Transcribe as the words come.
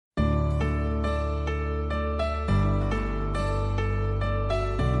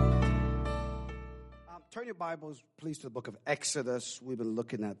Turn your Bibles, please, to the book of Exodus. We've been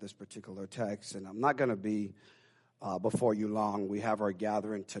looking at this particular text, and I'm not going to be before you long. We have our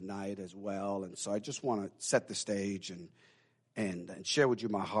gathering tonight as well, and so I just want to set the stage and share with you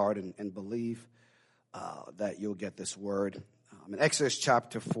my heart and believe that you'll get this word. In Exodus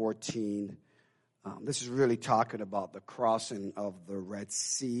chapter 14, this is really talking about the crossing of the Red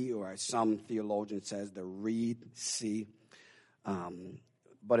Sea, or as some theologian says, the Reed Sea.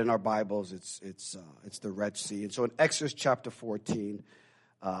 But in our Bibles, it's the Red Sea. And so in Exodus chapter 14,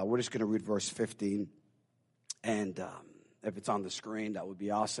 we're just going to read verse 15. And if it's on the screen, that would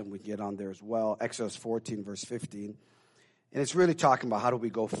be awesome. We can get on there as well. Exodus 14, verse 15. And it's really talking about how do we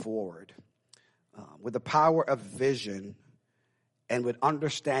go forward. With the power of vision and with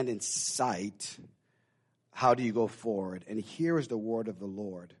understanding sight, how do you go forward? And here is the word of the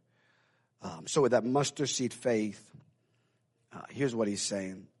Lord. So with that mustard seed faith, here's what he's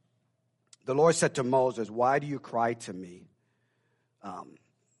saying. The Lord said to Moses, "Why do you cry to me?"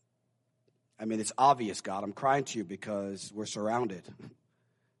 It's obvious, God. I'm crying to you because we're surrounded.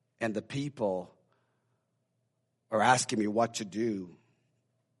 And the people are asking me what to do.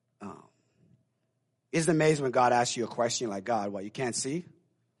 Isn't it amazing when God asks you a question like, God, what, you can't see?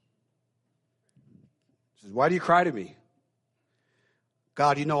 He says, "Why do you cry to me?"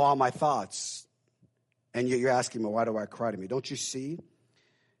 God, you know all my thoughts. And you're asking me, why do I cry to me? Don't you see?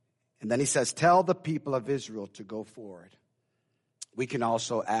 And then he says, tell the people of Israel to go forward. We can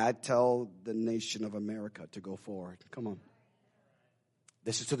also add, tell the nation of America to go forward. Come on.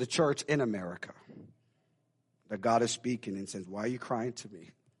 This is to the church in America that God is speaking and says, why are you crying to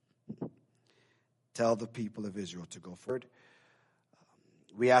me? Tell the people of Israel to go forward.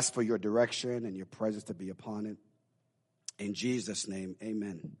 We ask for your direction and your presence to be upon it. In Jesus' name,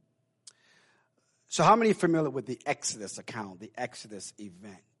 amen. So how many are familiar with the Exodus account, the Exodus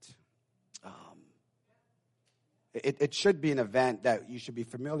event? It should be an event that you should be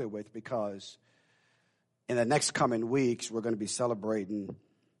familiar with because in the next coming weeks, we're going to be celebrating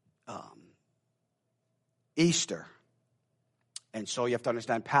Easter. And so you have to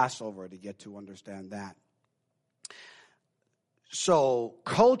understand Passover to get to understand that. So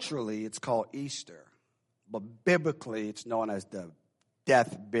culturally, it's called Easter, but biblically, it's known as the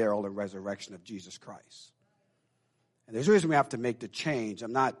death, burial, and resurrection of Jesus Christ. And there's a reason we have to make the change.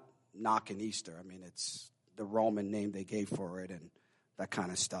 I'm not knocking Easter. It's the Roman name they gave for it and that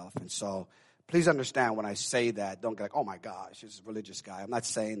kind of stuff. And so please understand when I say that, don't get like, oh my gosh, he's a religious guy. I'm not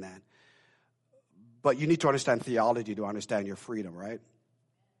saying that. But you need to understand theology to understand your freedom, right?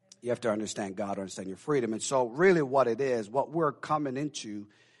 You have to understand God to understand your freedom. And so really what it is, what we're coming into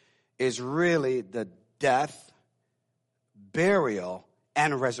is really the death, burial,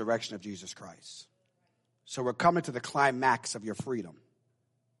 and resurrection of Jesus Christ. So we're coming to the climax of your freedom.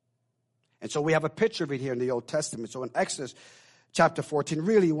 And so we have a picture of it here in the Old Testament. So in Exodus chapter 14,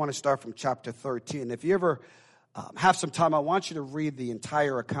 really you want to start from chapter 13. If you ever have some time, I want you to read the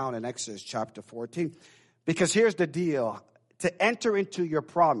entire account in Exodus chapter 14. Because here's the deal. To enter into your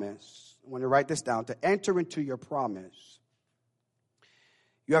promise, I want to write this down, to enter into your promise,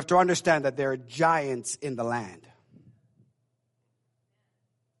 you have to understand that there are giants in the land.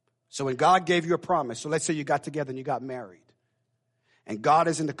 So when God gave you a promise, so let's say you got together and you got married, and God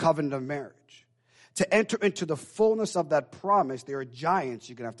is in the covenant of marriage. To enter into the fullness of that promise, there are giants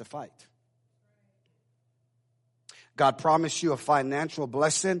you're going to have to fight. God promised you a financial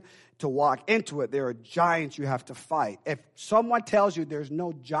blessing. To walk into it, there are giants you have to fight. If someone tells you there's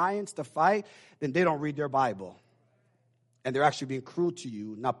no giants to fight, then they don't read their Bible. And they're actually being cruel to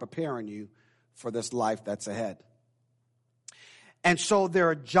you, not preparing you for this life that's ahead. And so there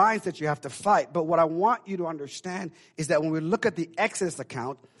are giants that you have to fight. But what I want you to understand is that when we look at the Exodus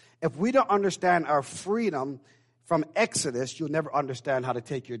account, if we don't understand our freedom from Exodus, you'll never understand how to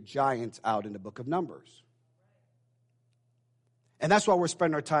take your giants out in the book of Numbers. And that's why we're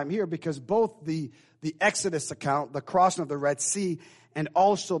spending our time here, because both the Exodus account, the crossing of the Red Sea, and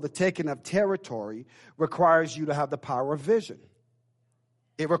also the taking of territory requires you to have the power of vision.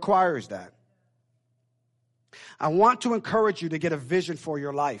 It requires that. I want to encourage you to get a vision for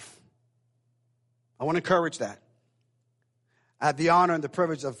your life. I want to encourage that. I had the honor and the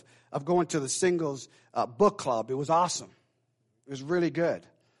privilege of going to the Singles book club. It was awesome. It was really good.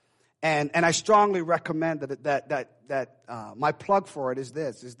 And I strongly recommend that my plug for it is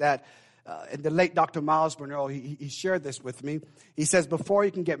this, is that and the late Dr. Miles Monroe, he shared this with me. He says, before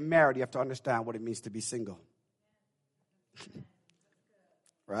you can get married, you have to understand what it means to be single.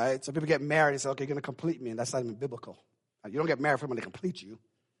 Right? Some people get married and say, okay, you're going to complete me, and that's not even biblical. You don't get married for someone to complete you.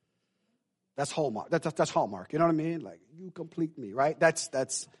 That's Hallmark. That's Hallmark. You know what I mean? Like, you complete me, right? That's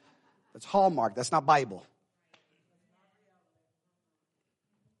That's Hallmark. That's not Bible.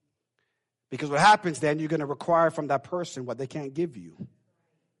 Because what happens then, you're going to require from that person what they can't give you.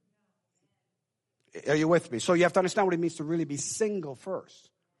 Are you with me? So you have to understand what it means to really be single first.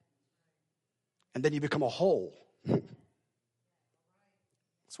 And then you become a whole. That's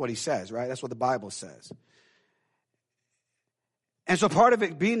what he says, right? That's what the Bible says. And so part of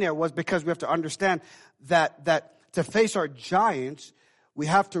it being there was because we have to understand that to face our giants, we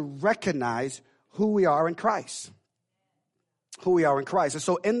have to recognize who we are in Christ. Who we are in Christ. And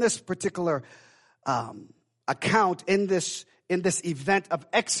so in this particular account, in this event of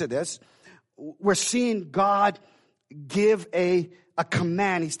Exodus, we're seeing God give a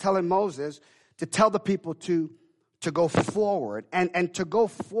command. He's telling Moses to tell the people to go forward. And to go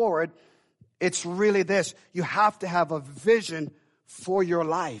forward, it's really this. You have to have a vision for your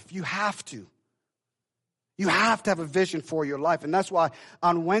life. You have to. You have to have a vision for your life. And that's why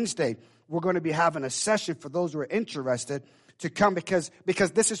on Wednesday, we're going to be having a session for those who are interested to come because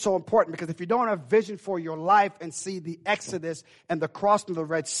this is so important. Because if you don't have vision for your life and see the Exodus and the crossing of the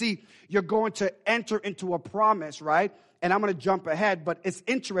Red Sea, you're going to enter into a promise, right? And I'm going to jump ahead, but it's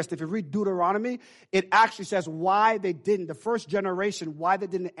interesting. If you read Deuteronomy, it actually says why they didn't, the first generation, why they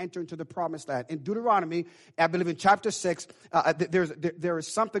didn't enter into the promised land. In Deuteronomy, I believe in chapter 6, there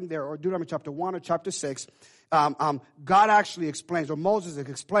is something there, or Deuteronomy chapter 1 or chapter 6, God actually explains, or Moses is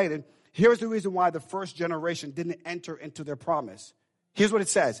explaining, here's the reason why the first generation didn't enter into their promise. Here's what it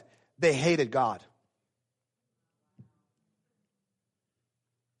says. They hated God.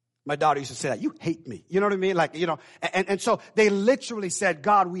 My daughter used to say that. You hate me. You know what I mean? Like, and so they literally said,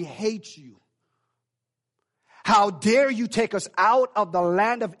 God, we hate you. How dare you take us out of the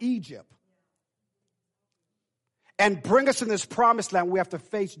land of Egypt and bring us in this promised land? We have to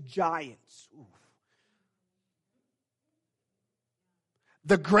face giants. Ooh.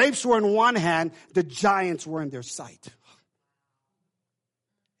 The grapes were in one hand, the giants were in their sight.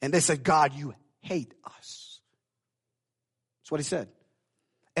 And they said, God, you hate us. That's what he said.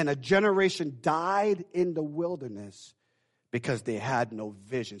 And a generation died in the wilderness because they had no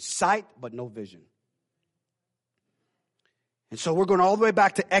vision. Sight, but no vision. And so we're going all the way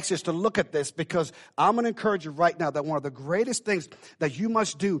back to Exodus to look at this because I'm going to encourage you right now that one of the greatest things that you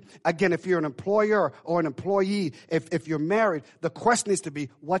must do, again, if you're an employer or an employee, if you're married, the question needs to be,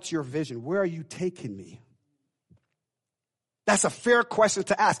 what's your vision? Where are you taking me? That's a fair question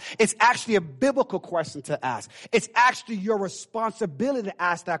to ask. It's actually a biblical question to ask. It's actually your responsibility to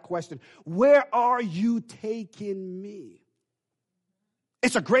ask that question. Where are you taking me?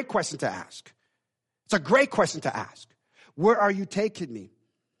 It's a great question to ask. It's a great question to ask. Where are you taking me?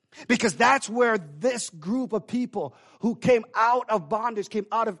 Because that's where this group of people who came out of bondage, came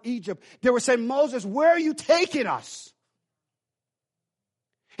out of Egypt, they were saying, Moses, where are you taking us?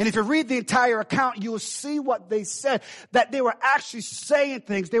 And if you read the entire account, you will see what they said, that they were actually saying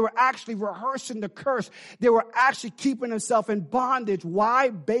things. They were actually rehearsing the curse. They were actually keeping themselves in bondage. Why?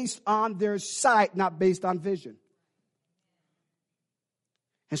 Based on their sight, not based on vision.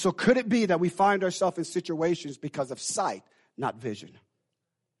 And so could it be that we find ourselves in situations because of sight, not vision?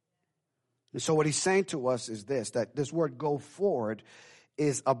 And so what he's saying to us is this, that this word go forward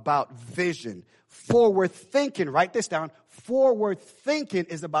is about vision. Forward thinking, write this down. Forward thinking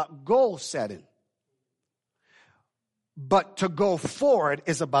is about goal setting. But to go forward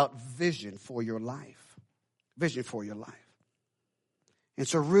is about vision for your life. Vision for your life. And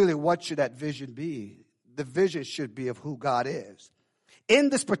so really, what should that vision be? The vision should be of who God is. In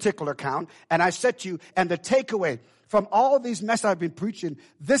this particular account, and I said to you, and the takeaway from all of these messages I've been preaching,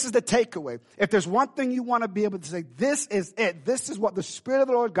 this is the takeaway. If there's one thing you want to be able to say, this is it. This is what the Spirit of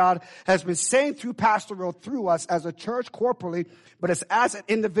the Lord God has been saying through Pastor Will, through us as a church corporally, but as an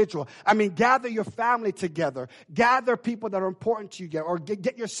individual. I mean, gather your family together. Gather people that are important to you, or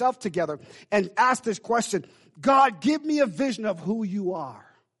get yourself together and ask this question. God, give me a vision of who you are.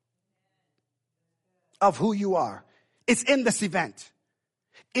 Of who you are. It's in this event.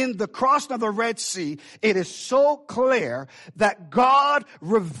 In the crossing of the Red Sea, it is so clear that God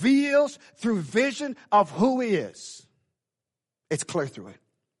reveals through vision of who he is. It's clear through it.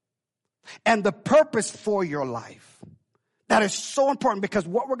 And the purpose for your life. That is so important because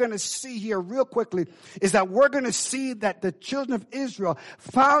what we're going to see here real quickly is that we're going to see that the children of Israel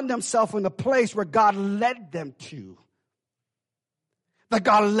found themselves in the place where God led them to. That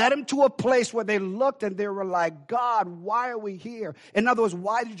God led them to a place where they looked and they were like, God, why are we here? In other words,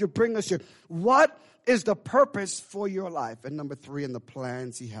 why did you bring us here? What is the purpose for your life? And number 3, in the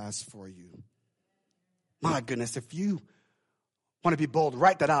plans he has for you. My goodness, if you want to be bold,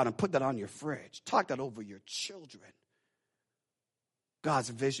 write that out and put that on your fridge. Talk that over your children. God's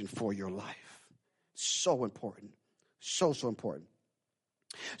vision for your life. So important. So important.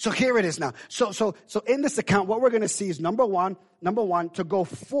 So here it is now. So in this account, what we're going to see is number one, to go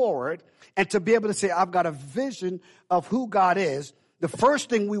forward and to be able to say, I've got a vision of who God is. The first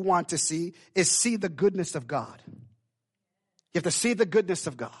thing we want to see is see the goodness of God. You have to see the goodness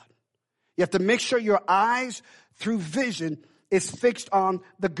of God. You have to make sure your eyes through vision is fixed on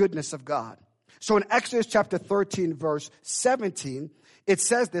the goodness of God. So in Exodus chapter 13, verse 17, it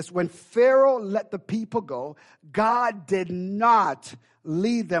says this: when Pharaoh let the people go, God did not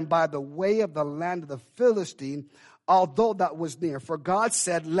lead them by the way of the land of the Philistine, although that was near. For God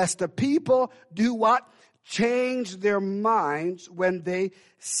said, lest the people do what? Change their minds when they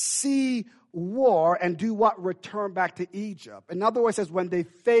see war and do what? Return back to Egypt. In other words, it says when they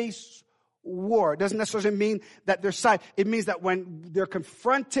face war. It doesn't necessarily mean that they're side. It means that when they're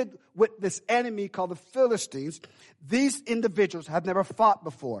confronted with this enemy called the Philistines, these individuals have never fought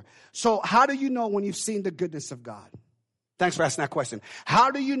before. So how do you know when you've seen the goodness of God? Thanks for asking that question. How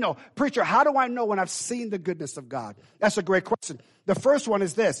do you know? Preacher, how do I know when I've seen the goodness of God? That's a great question. The first one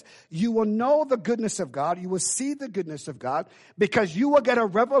is this: you will know the goodness of God. You will see the goodness of God because you will get a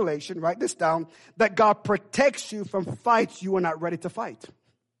revelation, write this down, that God protects you from fights you are not ready to fight.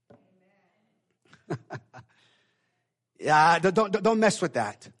 Yeah, don't mess with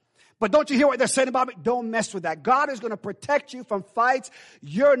that. But don't you hear what they're saying about it? Don't mess with that. God is going to protect you from fights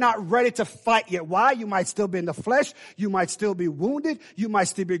you're not ready to fight yet. Why? You might still be in the flesh. You might still be wounded. You might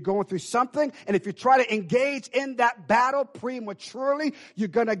still be going through something. And if you try to engage in that battle prematurely, you're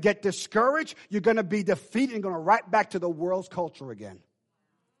going to get discouraged. You're going to be defeated and going to right back to the world's culture again.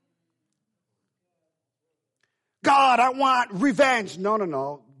 God, I want revenge.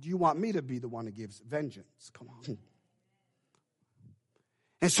 No. Do you want me to be the one that gives vengeance? Come on.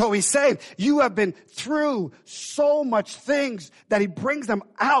 And so he's saying, you have been through so much things that he brings them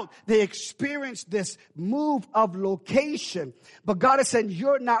out. They experience this move of location. But God is saying,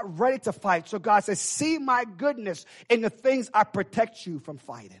 you're not ready to fight. So God says, see my goodness in the things I protect you from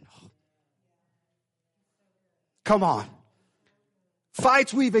fighting. Come on.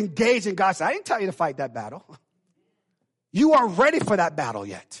 Fights we've engaged in, God said, I didn't tell you to fight that battle. You aren't ready for that battle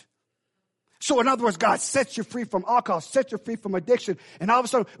yet. So in other words, God sets you free from alcohol, sets you free from addiction. And all of a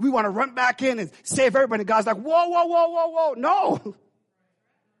sudden, we want to run back in and save everybody. And God's like, whoa. No.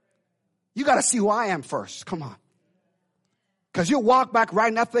 You got to see who I am first. Come on. Because you'll walk back right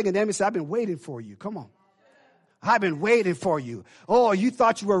in that thing and the enemy says, I've been waiting for you. Come on. I've been waiting for you. Oh, you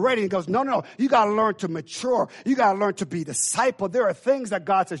thought you were ready. And he goes, no. You got to learn to mature. You got to learn to be disciple. There are things that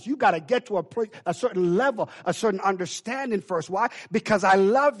God says you got to get to a certain level, a certain understanding first. Why? Because I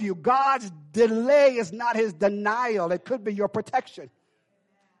love you. God's delay is not his denial. It could be your protection.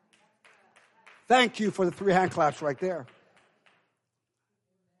 Thank you for the 3 hand claps right there.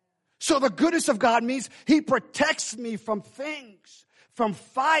 So the goodness of God means he protects me from things, from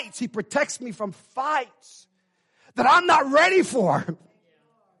fights. He protects me from fights that I'm not ready for.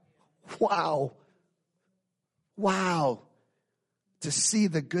 Wow. To see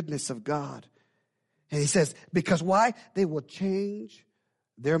the goodness of God. And he says, because why? They will change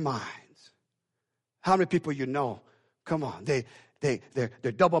their minds. How many people you know? Come on. They're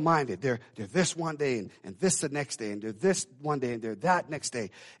double-minded. They're this one day and this the next day. And they're this one day and they're that next day.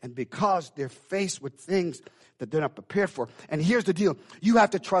 And because they're faced with things that they're not prepared for. And here's the deal. You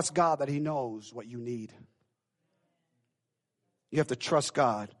have to trust God that he knows what you need. You have to trust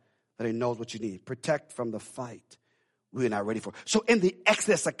God that he knows what you need. Protect from the fight we're not ready for. So in the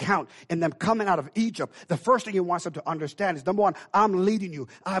Exodus account, in them coming out of Egypt, the first thing he wants them to understand is, number one, I'm leading you.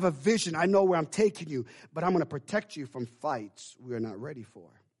 I have a vision. I know where I'm taking you. But I'm going to protect you from fights we're not ready for.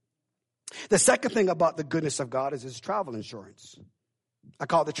 The second thing about the goodness of God is his travel insurance. I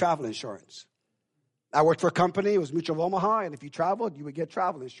call it the travel insurance. I worked for a company. It was Mutual of Omaha. And if you traveled, you would get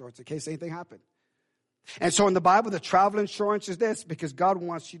travel insurance in case anything happened. And so in the Bible, the travel insurance is this, because God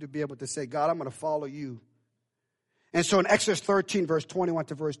wants you to be able to say, God, I'm going to follow you. And so in Exodus 13, verse 21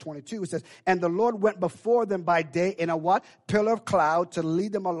 to verse 22, it says, and the Lord went before them by day in a what? Pillar of cloud to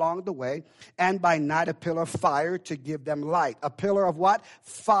lead them along the way, and by night a pillar of fire to give them light. A pillar of what?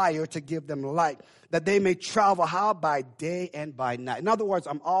 Fire to give them light, that they may travel how? By day and by night. In other words,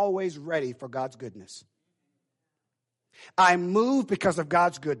 I'm always ready for God's goodness. I move because of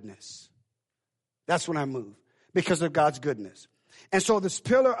God's goodness. That's when I move, because of God's goodness. And so this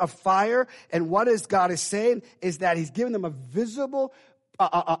pillar of fire, and what is God is saying is that he's giving them a visible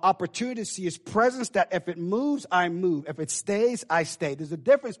opportunity to see his presence, that if it moves, I move. If it stays, I stay. There's a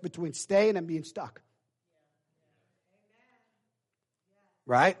difference between staying and being stuck.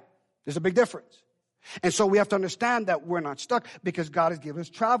 Right? There's a big difference. And so we have to understand that we're not stuck because God has given us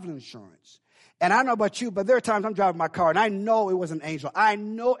travel insurance. And I don't know about you, but there are times I'm driving my car and I know it was an angel. I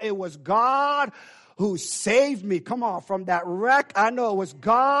know it was God who saved me. Come on, from that wreck. I know it was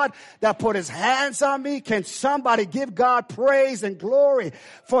God that put his hands on me. Can somebody give God praise and glory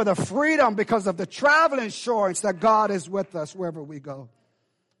for the freedom because of the travel insurance that God is with us wherever we go?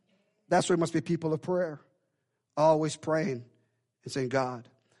 That's why we must be people of prayer. Always praying and saying, God.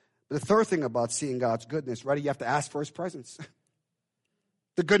 But the third thing about seeing God's goodness, right? You have to ask for his presence.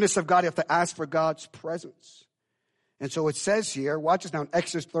 The goodness of God, you have to ask for God's presence. And so it says here, watch this now in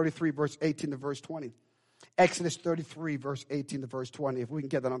Exodus 33, verse 18 to verse 20. Exodus 33, verse 18 to verse 20. If we can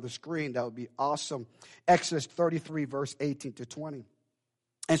get that on the screen, that would be awesome. Exodus 33, verse 18 to 20.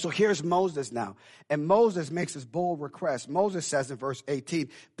 And so here's Moses now. And Moses makes this bold request. Moses says in verse 18,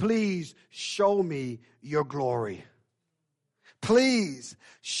 please show me your glory. Please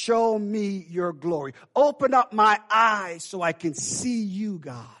show me your glory. Open up my eyes so I can see you,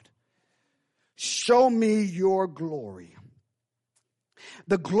 God. Show me your glory.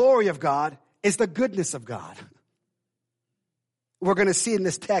 The glory of God is the goodness of God. We're going to see in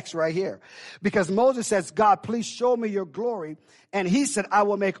this text right here. Because Moses says, God, please show me your glory. And he said, I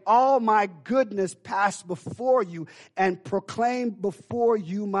will make all my goodness pass before you and proclaim before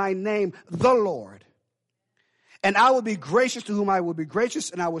you my name, the Lord. And I will be gracious to whom I will be gracious,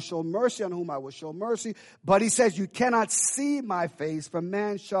 and I will show mercy on whom I will show mercy. But he says, you cannot see my face, for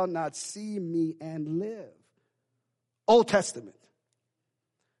man shall not see me and live. Old Testament.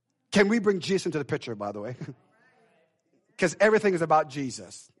 Can we bring Jesus into the picture, by the way? Because everything is about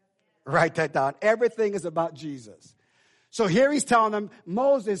Jesus. Write that down. Everything is about Jesus. So here he's telling them,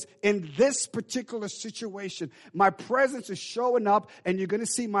 Moses, in this particular situation, my presence is showing up and you're going to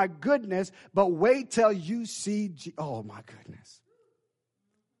see my goodness, but wait till you see, oh my goodness.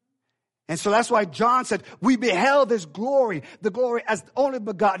 And so that's why John said, we beheld his glory, the glory as the only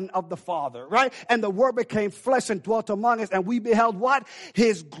begotten of the Father, right? And the Word became flesh and dwelt among us, and we beheld what?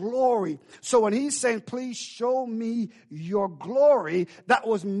 His glory. So when he's saying, please show me your glory, that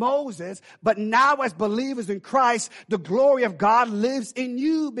was Moses. But now as believers in Christ, the glory of God lives in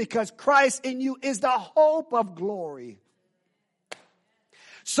you because Christ in you is the hope of glory.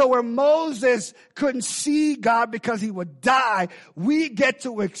 So where Moses couldn't see God because he would die, we get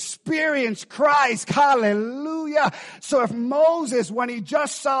to experience Christ. Hallelujah. So if Moses, when he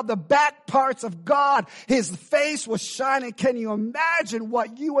just saw the back parts of God, his face was shining, can you imagine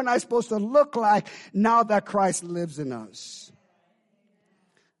what you and I are supposed to look like now that Christ lives in us?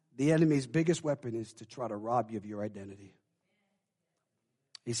 The enemy's biggest weapon is to try to rob you of your identity.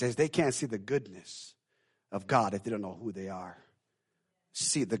 He says they can't see the goodness of God if they don't know who they are.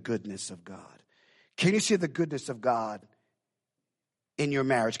 See the goodness of God. Can you see the goodness of God in your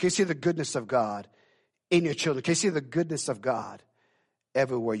marriage? Can you see the goodness of God in your children? Can you see the goodness of God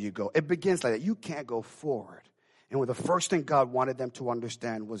everywhere you go? It begins like that. You can't go forward. And the first thing God wanted them to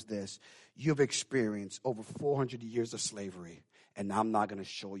understand was this. You've experienced over 400 years of slavery, and I'm not going to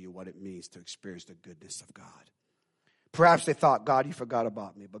show you what it means to experience the goodness of God. Perhaps they thought, God, you forgot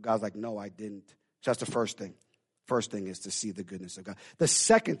about me. But God's like, no, I didn't. So that's the first thing. First thing is to see the goodness of God. The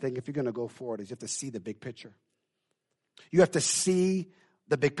second thing, if you're going to go forward, is you have to see the big picture. You have to see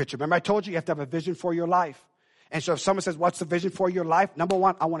the big picture. Remember I told you have to have a vision for your life. And so if someone says, what's the vision for your life? Number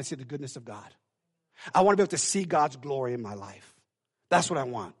one, I want to see the goodness of God. I want to be able to see God's glory in my life. That's what I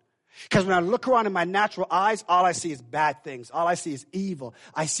want. Because when I look around in my natural eyes, all I see is bad things. All I see is evil.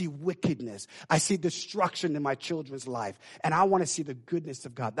 I see wickedness. I see destruction in my children's life. And I want to see the goodness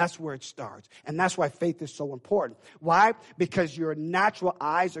of God. That's where it starts. And that's why faith is so important. Why? Because your natural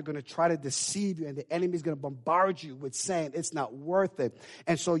eyes are going to try to deceive you, and the enemy is going to bombard you with saying it's not worth it.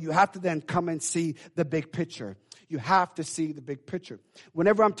 And so you have to then come and see the big picture. You have to see the big picture.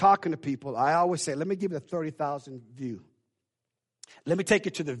 Whenever I'm talking to people, I always say, let me give you the 30,000 view. Let me take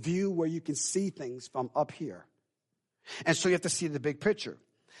you to the view where you can see things from up here. And so you have to see the big picture.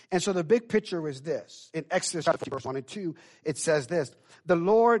 And so the big picture is this. In Exodus verse 1 and 2, it says this. The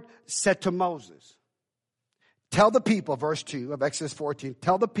Lord said to Moses, tell the people, verse 2 of Exodus 14,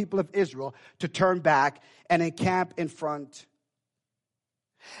 tell the people of Israel to turn back and encamp in front.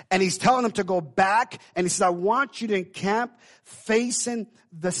 And he's telling them to go back. And he says, I want you to encamp facing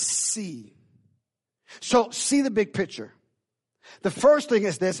the sea. So see the big picture. The first thing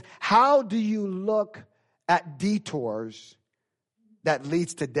is this. How do you look at detours that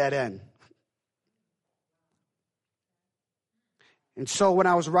leads to dead end? And so when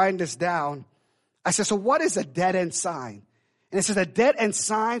I was writing this down, I said, so what is a dead end sign? And it says that dead end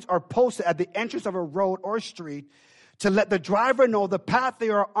signs are posted at the entrance of a road or street to let the driver know the path they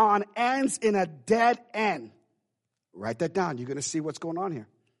are on ends in a dead end. Write that down. You're going to see what's going on here.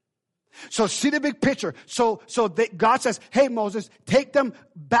 So see the big picture. God says, hey, Moses, take them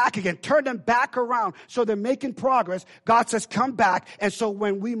back again. Turn them back around. So they're making progress. God says, come back. And so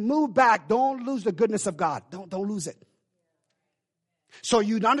when we move back, don't lose the goodness of God. Don't lose it. So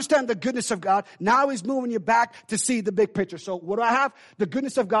you understand the goodness of God. Now he's moving you back to see the big picture. So what do I have? The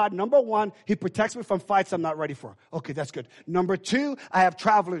goodness of God. Number one, he protects me from fights I'm not ready for. Okay, that's good. Number two, I have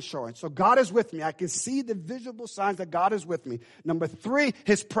travel insurance. So God is with me. I can see the visible signs that God is with me. Number three,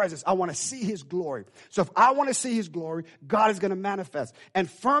 his presence. I want to see his glory. So if I want to see his glory, God is going to manifest.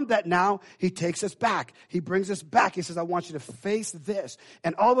 And from that now, he takes us back. He brings us back. He says, I want you to face this.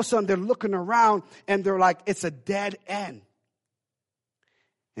 And all of a sudden, they're looking around and they're like, it's a dead end.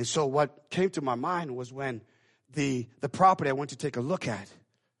 And so what came to my mind was when the property I went to take a look at.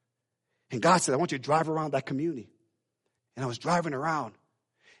 And God said, I want you to drive around that community. And I was driving around.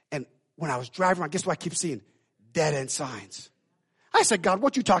 And when I was driving around, guess what I keep seeing? Dead end signs. I said, God,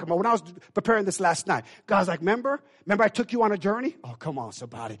 what you talking about? When I was preparing this last night, God's like, remember I took you on a journey? Oh, come on,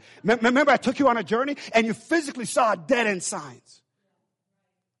 somebody. Remember I took you on a journey and you physically saw dead end signs.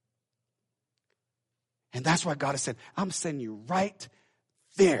 And that's why God has said, I'm sending you right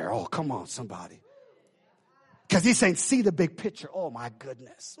there. Oh, come on, somebody. Because he's saying, see the big picture. Oh, my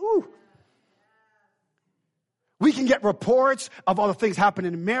goodness. Ooh. We can get reports of all the things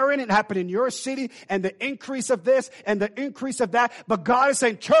happening in Marion and happening in your city and the increase of this and the increase of that. But God is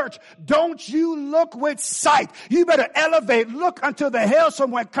saying, church, don't you look with sight. You better elevate. Look unto the hills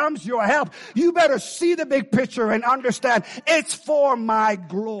from where comes your help. You better see the big picture and understand it's for my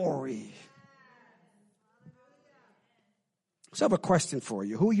glory. So I have a question for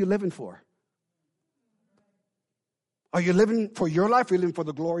you. Who are you living for? Are you living for your life or are you living for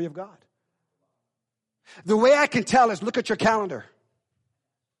the glory of God? The way I can tell is look at your calendar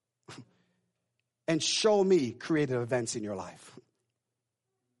and show me creative events in your life.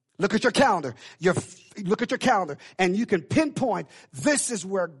 Look at your calendar. Look at your calendar and you can pinpoint this is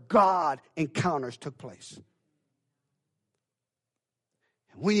where God encounters took place.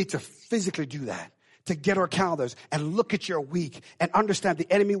 We need to physically do that. To get our calendars and look at your week and understand the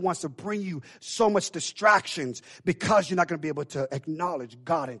enemy wants to bring you so much distractions because you're not going to be able to acknowledge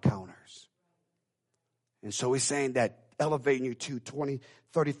God encounters. And so he's saying that elevating you to 20,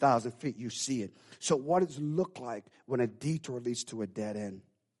 30,000 feet, you see it. So what does it look like when a detour leads to a dead end?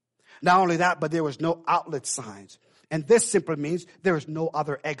 Not only that, but there was no outlet signs. And this simply means there is no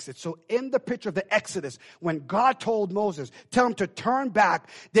other exit. So in the picture of the Exodus, when God told Moses, tell him to turn back,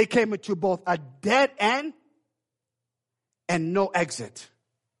 they came into both a dead end and no exit.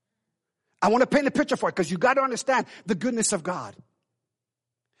 I want to paint a picture for it because you got to understand the goodness of God.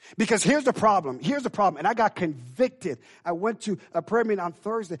 Because here's the problem. And I got convicted. I went to a prayer meeting on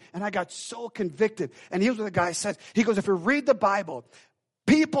Thursday and I got so convicted. And here's what the guy said. He goes, if you read the Bible,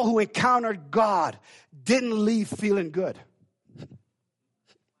 people who encountered God didn't leave feeling good.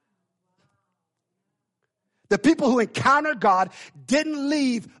 The people who encountered God didn't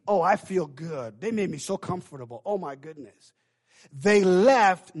leave, oh, I feel good. They made me so comfortable. Oh, my goodness. They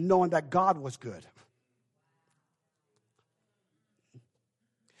left knowing that God was good.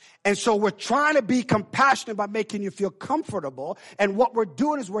 And so we're trying to be compassionate by making you feel comfortable. And what we're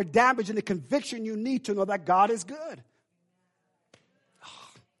doing is we're damaging the conviction you need to know that God is good.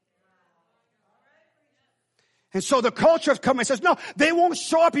 And so the culture has come and says, no, they won't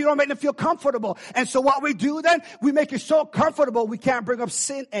show up if you don't make them feel comfortable. And so what we do then, we make you so comfortable we can't bring up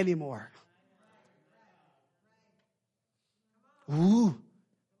sin anymore. Ooh.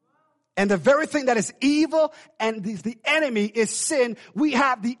 And the very thing that is evil and the enemy is sin, we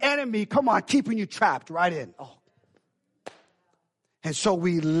have the enemy, come on, keeping you trapped right in. Oh. And so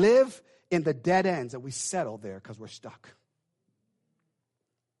we live in the dead ends and we settle there because we're stuck.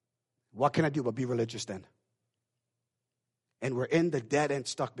 What can I do but be religious then? And we're in the dead end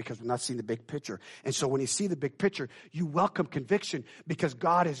stuck because we're not seeing the big picture. And so when you see the big picture, you welcome conviction because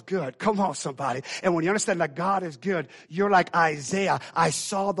God is good. Come on, somebody. And when you understand that God is good, you're like Isaiah. I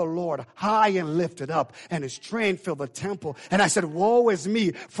saw the Lord high and lifted up, and his train filled the temple. And I said, woe is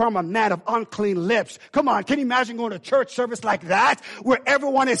me, from a man of unclean lips. Come on, can you imagine going to a church service like that where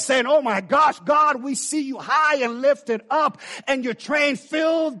everyone is saying, oh my gosh, God, we see you high and lifted up, and your train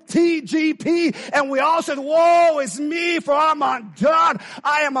filled TGP. And we all said, woe is me, for I'm undone.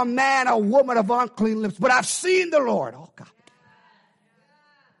 I am a man, a woman of unclean lips, but I've seen the Lord. Oh God.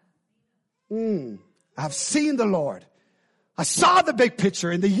 I've seen the Lord. I saw the big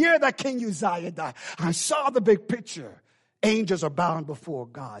picture in the year that King Uzziah died. I saw the big picture. Angels are bowing before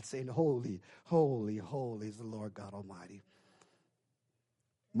God, saying, holy, holy, holy is the Lord God Almighty.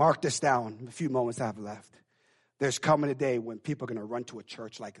 Mark this down. A few moments I have left. There's coming a day when people are going to run to a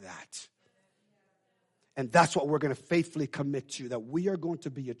church like that. And that's what we're going to faithfully commit to, that we are going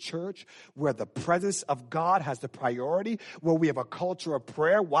to be a church where the presence of God has the priority, where we have a culture of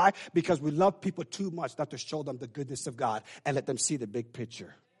prayer. Why? Because we love people too much not to show them the goodness of God and let them see the big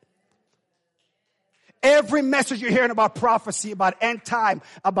picture. Every message you're hearing about prophecy, about end time,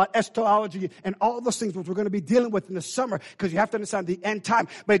 about eschatology, and all those things which we're going to be dealing with in the summer, because you have to understand the end time.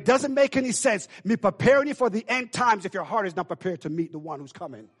 But it doesn't make any sense me preparing you for the end times if your heart is not prepared to meet the one who's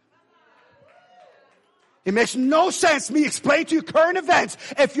coming. It makes no sense me explain to you current events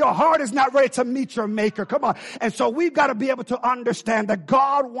if your heart is not ready to meet your maker. Come on. And so we've got to be able to understand that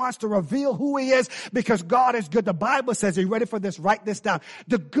God wants to reveal who he is because God is good. The Bible says, are you ready for this? Write this down.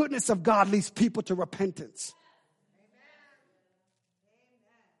 The goodness of God leads people to repentance.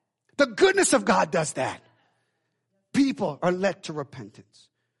 The goodness of God does that. People are led to repentance.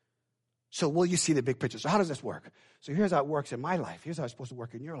 So will you see the big picture? So how does this work? So here's how it works in my life. Here's how it's supposed to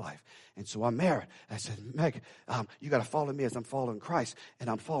work in your life. And so I'm married. I said, Meg, you got to follow me as I'm following Christ. And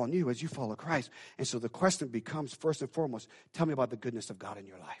I'm following you as you follow Christ. And so the question becomes, first and foremost, tell me about the goodness of God in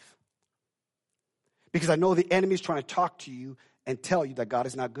your life. Because I know the enemy is trying to talk to you and tell you that God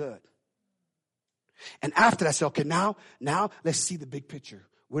is not good. And after that, I said, okay, now let's see the big picture.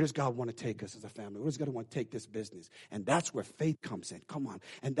 Where does God want to take us as a family? Where does God want to take this business? And that's where faith comes in. Come on.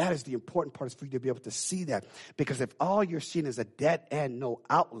 And that is the important part, is for you to be able to see that. Because if all you're seeing is a dead end, no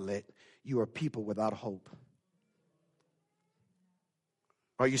outlet, you are people without hope.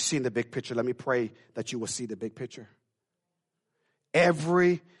 Are you seeing the big picture? Let me pray that you will see the big picture.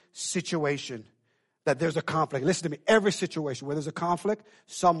 Every situation that there's a conflict, listen to me, every situation where there's a conflict,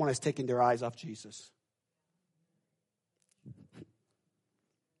 someone is taking their eyes off Jesus.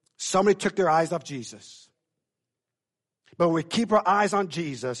 Somebody took their eyes off Jesus. But when we keep our eyes on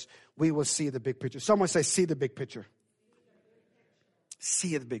Jesus, we will see the big picture. Someone say, see the big picture.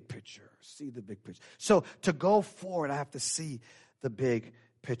 See the big picture. See the big picture. So to go forward, I have to see the big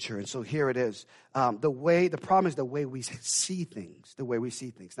picture. And so here it is. The problem is the way we see things. The way we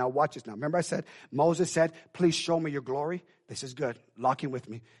see things. Now watch this now. Remember I said, Moses said, please show me your glory. This is good. Lock in with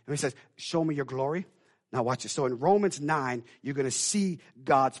me. And he says, show me your glory. Now watch this. So in Romans 9, you're going to see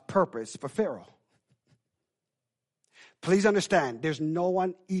God's purpose for Pharaoh. Please understand, there's no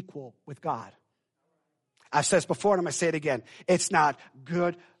one equal with God. I've said this before and I'm going to say it again. It's not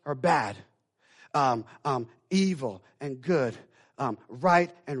good or bad, evil and good,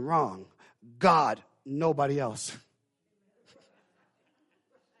 right and wrong. God, nobody else.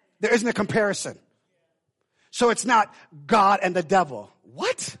 There isn't a comparison. So it's not God and the devil.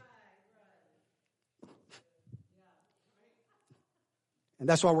 What? And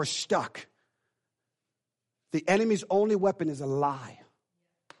that's why we're stuck. The enemy's only weapon is a lie.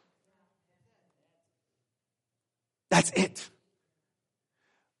 That's it.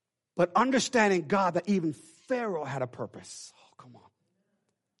 But understanding God, that even Pharaoh had a purpose. Oh, come on.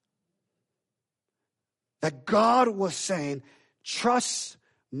 That God was saying, trust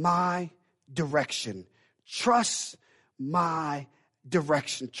my direction. Trust my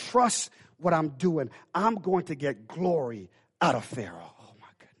direction. Trust what I'm doing. I'm going to get glory out of Pharaoh.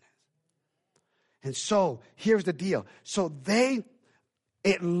 And so, here's the deal. So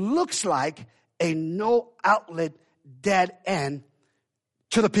it looks like a no outlet dead end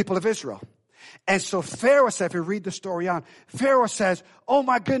to the people of Israel. And so Pharaoh said, if you read the story on, Pharaoh says, oh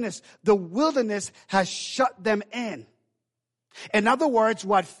my goodness, the wilderness has shut them in. In other words,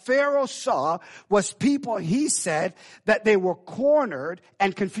 what Pharaoh saw was people, he said, that they were cornered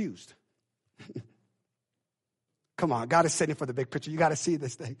and confused. Come on, God is sitting for the big picture. You got to see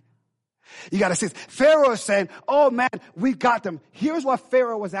this thing. You got to see this. Pharaoh is saying, oh man, we got them. Here's what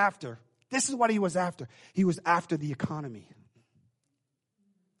Pharaoh was after. This is what he was after. He was after the economy.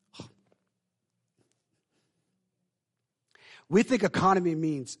 We think economy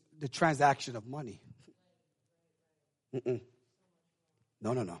means the transaction of money.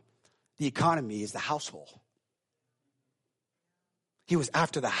 No. The economy is the household. He was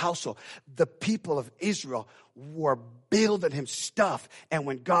after the household. The people of Israel were building him stuff. And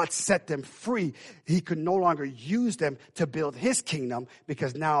when God set them free, he could no longer use them to build his kingdom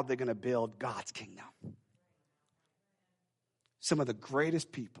because now they're going to build God's kingdom. Some of the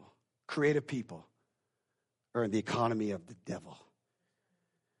greatest people, creative people, are in the economy of the devil.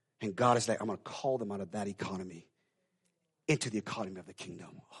 And God is like, I'm going to call them out of that economy into the economy of the kingdom.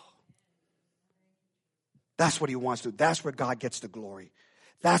 Oh. That's what he wants to do. That's where God gets the glory.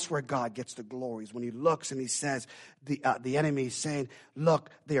 That's where God gets the glories. When he looks and he says, the enemy is saying, look,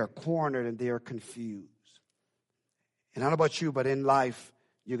 they are cornered and they are confused. And I don't know about you, but in life,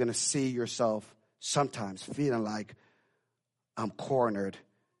 you're going to see yourself sometimes feeling like I'm cornered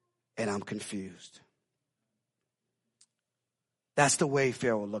and I'm confused. That's the way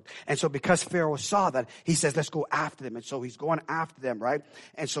Pharaoh looked. And so because Pharaoh saw that, he says, let's go after them. And so he's going after them, right?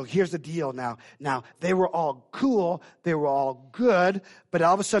 And so here's the deal now. Now, they were all cool. They were all good. But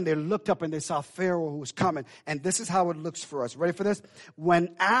all of a sudden, they looked up and they saw Pharaoh who was coming. And this is how it looks for us. Ready for this?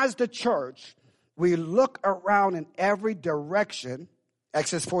 When, as the church, we look around in every direction,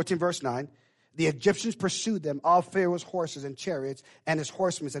 Exodus 14, verse 9, the Egyptians pursued them, all Pharaoh's horses and chariots, and his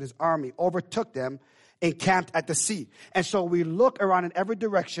horsemen and his army overtook them, encamped at the sea. And so we look around in every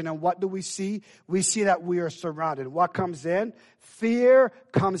direction, and what do we see? We see that we are surrounded. What comes in? Fear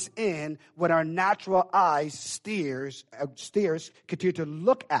comes in when our natural eyes steers, continue to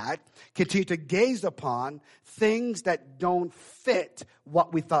look at, continue to gaze upon things that don't fit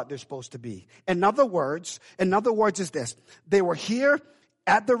what we thought they're supposed to be. In other words is this. They were here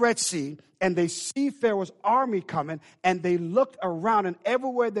at the Red Sea, and they see Pharaoh's army coming, and they looked around, and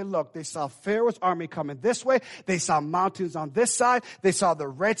everywhere they looked, they saw Pharaoh's army coming this way. They saw mountains on this side. They saw the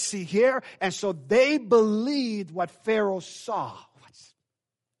Red Sea here, and so they believed what Pharaoh saw.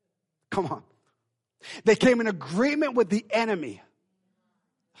 Come on. They came in agreement with the enemy.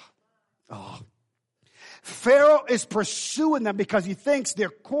 Oh. Pharaoh is pursuing them because he thinks they're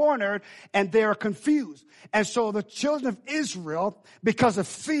cornered and they're confused. And so the children of Israel, because of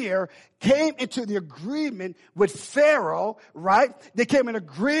fear, came into the agreement with Pharaoh, right? They came in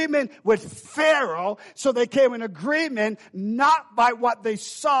agreement with Pharaoh. So they came in agreement not by what they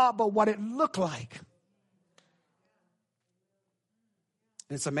saw, but what it looked like.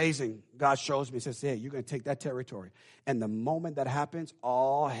 And it's amazing. God shows me, he says, hey, you're going to take that territory. And the moment that happens,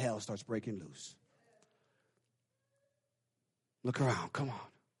 all hell starts breaking loose. Look around. Come on.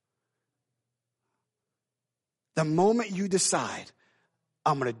 The moment you decide,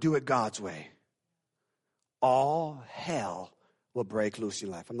 I'm going to do it God's way, all hell will break loose in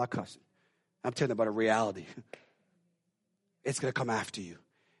your life. I'm not cussing. I'm telling you about a reality. It's going to come after you.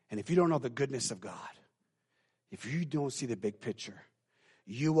 And if you don't know the goodness of God, if you don't see the big picture,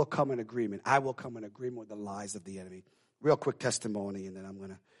 you will come in agreement. I will come in agreement with the lies of the enemy. Real quick testimony, and then I'm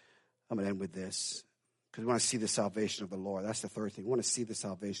going to end with this. Because we want to see the salvation of the Lord. That's the third thing. We want to see the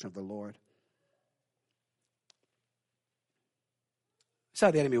salvation of the Lord. That's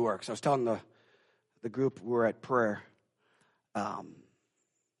how the enemy works. I was telling the group we were at prayer.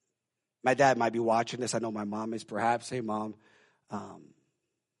 My dad might be watching this. I know my mom is perhaps. Hey, Mom. But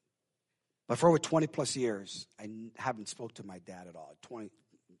for over 20 plus years, I haven't spoke to my dad at all. 20,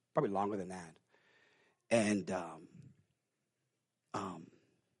 probably longer than that. And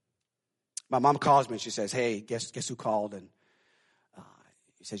my mom calls me and she says, hey, guess who called? And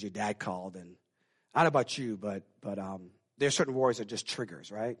he says, your dad called. And I don't know about you, but there are certain words that just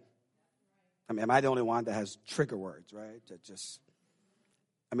triggers, right? I mean, am I the only one that has trigger words, right? That just,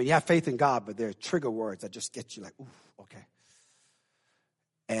 I mean, you have faith in God, but there are trigger words that just get you like, ooh, okay.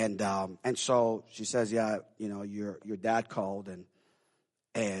 And so she says, yeah, you know, your dad called and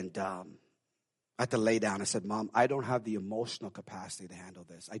I had to lay down. I said, Mom, I don't have the emotional capacity to handle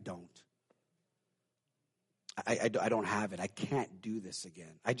this. I don't. I don't have it. I can't do this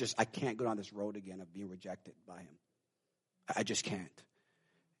again. I can't go down this road again of being rejected by him. I just can't.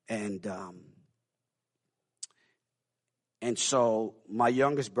 And so my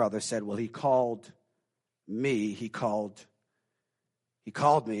youngest brother said, well, he called me. He called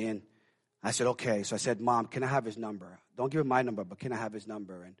me, and I said, okay. So I said, Mom, can I have his number? Don't give him my number, but can I have his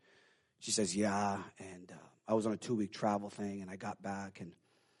number? And she says, yeah. And I was on a 2-week travel thing, and I got back, and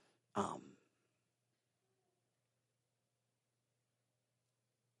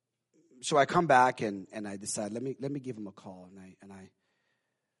so I come back, and I decide, let me give him a call, and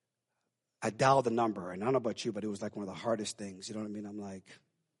I dialed the number, and I don't know about you, but it was like one of the hardest things. You know what I mean? I'm like,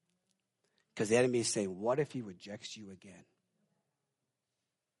 because the enemy is saying, what if he rejects you again?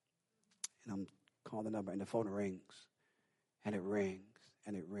 And I'm calling the number, and the phone rings, and it rings,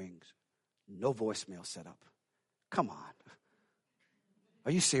 and it rings. No voicemail set up. Come on.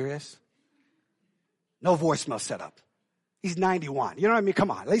 Are you serious? No voicemail set up. He's 91. You know what I mean? Come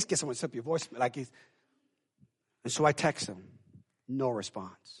on. At least get someone to set up your voicemail. And so I text him. No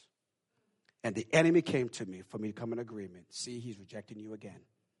response. And the enemy came to me for me to come in agreement. See, he's rejecting you again.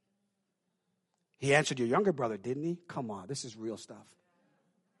 He answered your younger brother, didn't he? Come on. This is real stuff.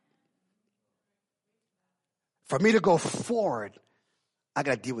 For me to go forward, I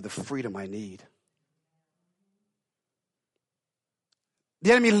got to deal with the freedom I need.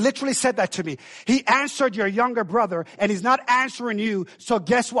 The enemy literally said that to me. He answered your younger brother, and he's not answering you. So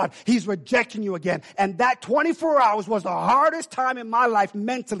guess what? He's rejecting you again. And that 24 hours was the hardest time in my life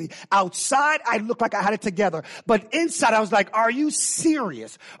mentally. Outside, I looked like I had it together. But inside, I was like, are you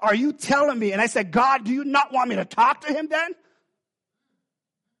serious? Are you telling me? And I said, God, do you not want me to talk to him then?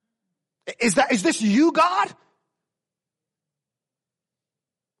 Is this you, God?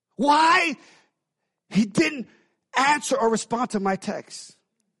 Why? He didn't answer or respond to my text.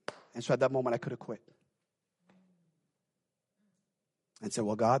 And so at that moment, I could have quit. And said,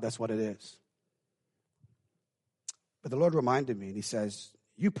 well, God, that's what it is. But the Lord reminded me, and he says,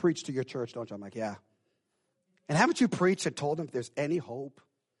 you preach to your church, don't you? I'm like, yeah. And haven't you preached and told them if there's any hope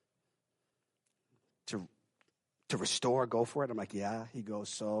to restore, go for it? I'm like, yeah. He goes,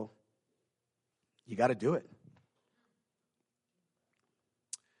 so you got to do it.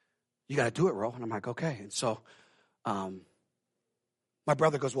 You got to do it, Ro. And I'm like, okay. And so my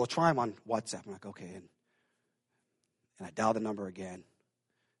brother goes, well, try him on WhatsApp. I'm like, okay. And I dial the number again.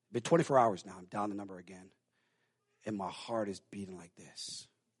 It's been 24 hours now. I'm dialing the number again. And my heart is beating like this.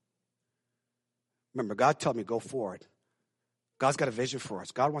 Remember, God told me, go forward. God's got a vision for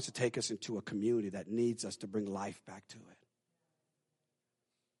us. God wants to take us into a community that needs us to bring life back to it.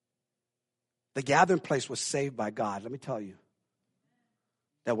 The gathering place was saved by God. Let me tell you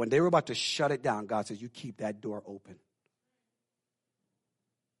that when they were about to shut it down, God says, you keep that door open.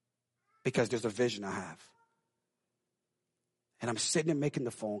 Because there's a vision I have. And I'm sitting there making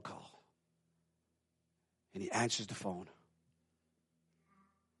the phone call. And he answers the phone.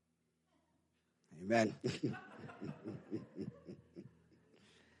 Amen.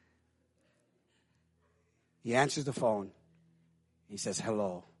 He answers the phone. He says,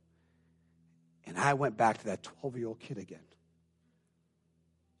 hello. And I went back to that 12-year-old kid again.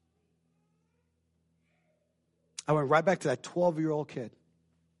 I went right back to that 12-year-old kid.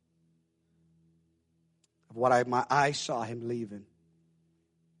 Of what my eyes saw him leaving.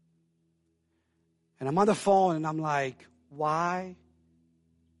 And I'm on the phone and I'm like, why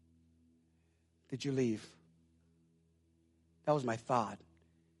did you leave? That was my thought.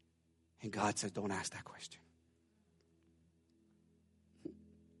 And God says, don't ask that question.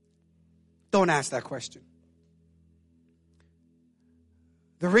 Don't ask that question.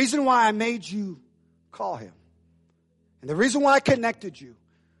 The reason why I made you call him, and the reason why I connected you,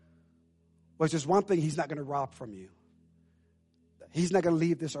 was just one thing he's not going to rob from you. He's not going to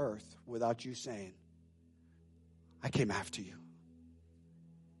leave this earth without you saying, I came after you.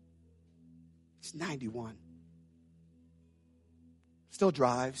 He's 91. Still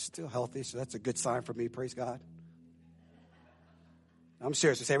drives, still healthy, so that's a good sign for me, praise God. I'm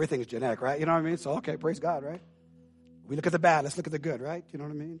serious, say everything is genetic, right? You know what I mean? So, okay, praise God, right? We look at the bad, let's look at the good, right? You know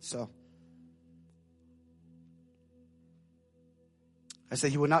what I mean? So, I say,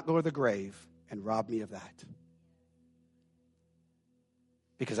 he will not go to the grave and rob me of that.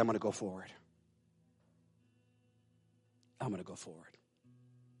 Because I'm going to go forward. I'm going to go forward.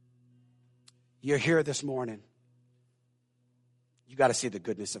 You're here this morning. You got to see the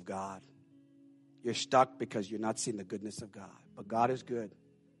goodness of God. You're stuck because you're not seeing the goodness of God. But God is good.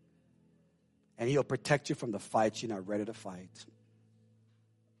 And he'll protect you from the fights you're not ready to fight.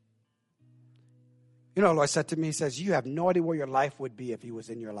 You know, the Lord said to me, he says, you have no idea where your life would be if he was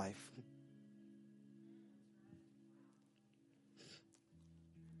in your life.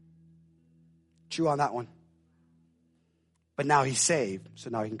 Chew on that one. But now he's saved, so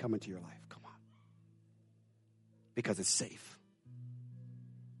now he can come into your life. Come on. Because it's safe.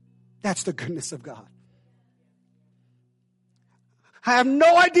 That's the goodness of God. I have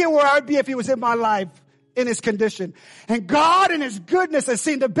no idea where I'd be if he was in my life in his condition. And God in his goodness has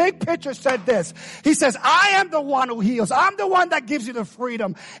seen the big picture, said this. He says, I am the one who heals. I'm the one that gives you the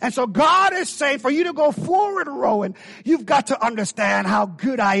freedom. And so God is saying for you to go forward, Rowan, you've got to understand how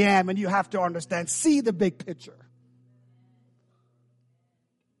good I am. And you have to understand, see the big picture.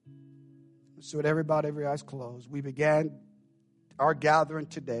 So with every eyes closed, we began our gathering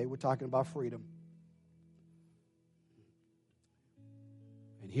today. We're talking about freedom.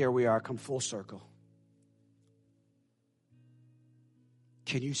 And here we are, come full circle.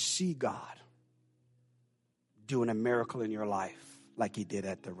 Can you see God doing a miracle in your life like he did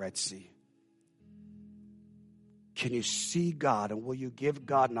at the Red Sea? Can you see God, and will you give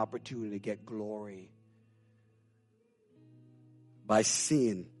God an opportunity to get glory by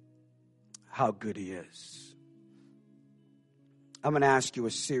seeing how good he is? I'm going to ask you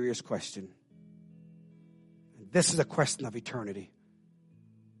a serious question. This is a question of eternity.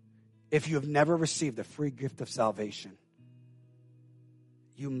 If you have never received the free gift of salvation,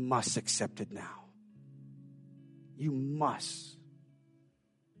 you must accept it now. You must.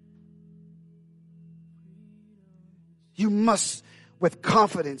 You must, with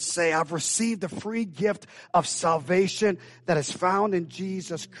confidence, say, I've received the free gift of salvation that is found in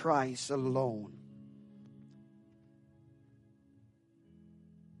Jesus Christ alone.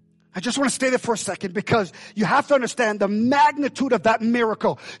 I just want to stay there for a second because you have to understand the magnitude of that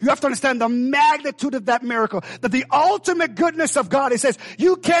miracle. You have to understand the magnitude of that miracle. That the ultimate goodness of God, He says,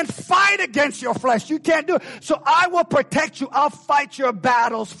 you can't fight against your flesh. You can't do it. So I will protect you. I'll fight your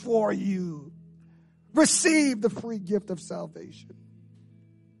battles for you. Receive the free gift of salvation.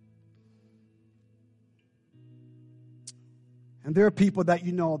 And there are people that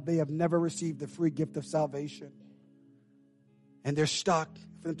you know, they have never received the free gift of salvation. And they're stuck.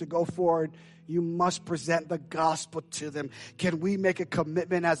 For them to go forward, you must present the gospel to them. Can we make a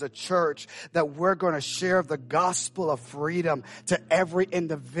commitment as a church that we're going to share the gospel of freedom to every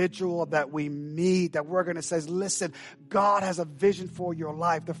individual that we meet? That we're going to say, listen, God has a vision for your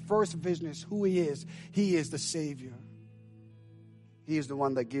life. The first vision is who He is. He is the Savior. He is the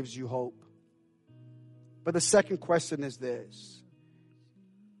one that gives you hope. But the second question is this.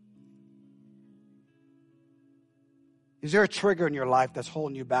 Is there a trigger in your life that's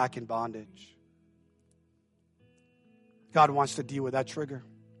holding you back in bondage? God wants to deal with that trigger.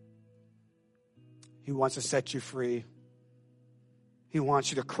 He wants to set you free. He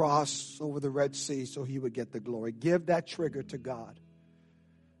wants you to cross over the Red Sea so He would get the glory. Give that trigger to God.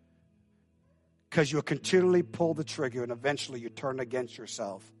 Because you'll continually pull the trigger and eventually you turn against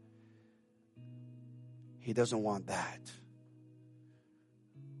yourself. He doesn't want that.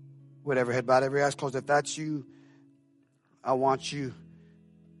 With every head bowed, every eyes closed, if that's you, I want you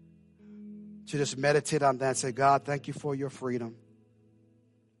to just meditate on that and say, God, thank you for your freedom.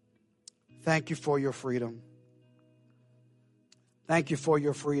 Thank you for your freedom. Thank you for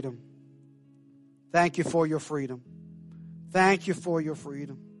your freedom. Thank you for your freedom. Thank you for your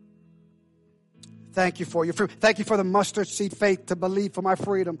freedom. Thank you for your freedom. Thank you for the mustard seed faith to believe for my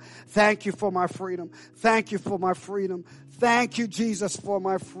freedom. Thank you for my freedom. Thank you for my freedom. Thank you, Jesus, for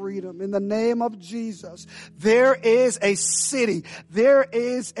my freedom. In the name of Jesus, there is a city, there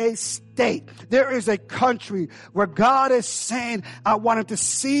is a state, there is a country where God is saying, I want him to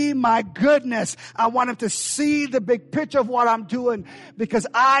see my goodness. I want him to see the big picture of what I'm doing because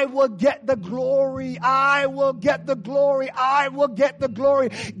I will get the glory. I will get the glory. I will get the glory.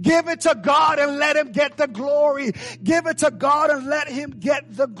 Give it to God and let him get the glory. Give it to God and let him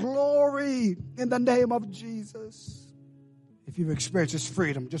get the glory in the name of Jesus. If you've experienced this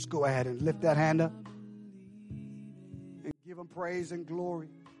freedom, just go ahead and lift that hand up and give him praise and glory.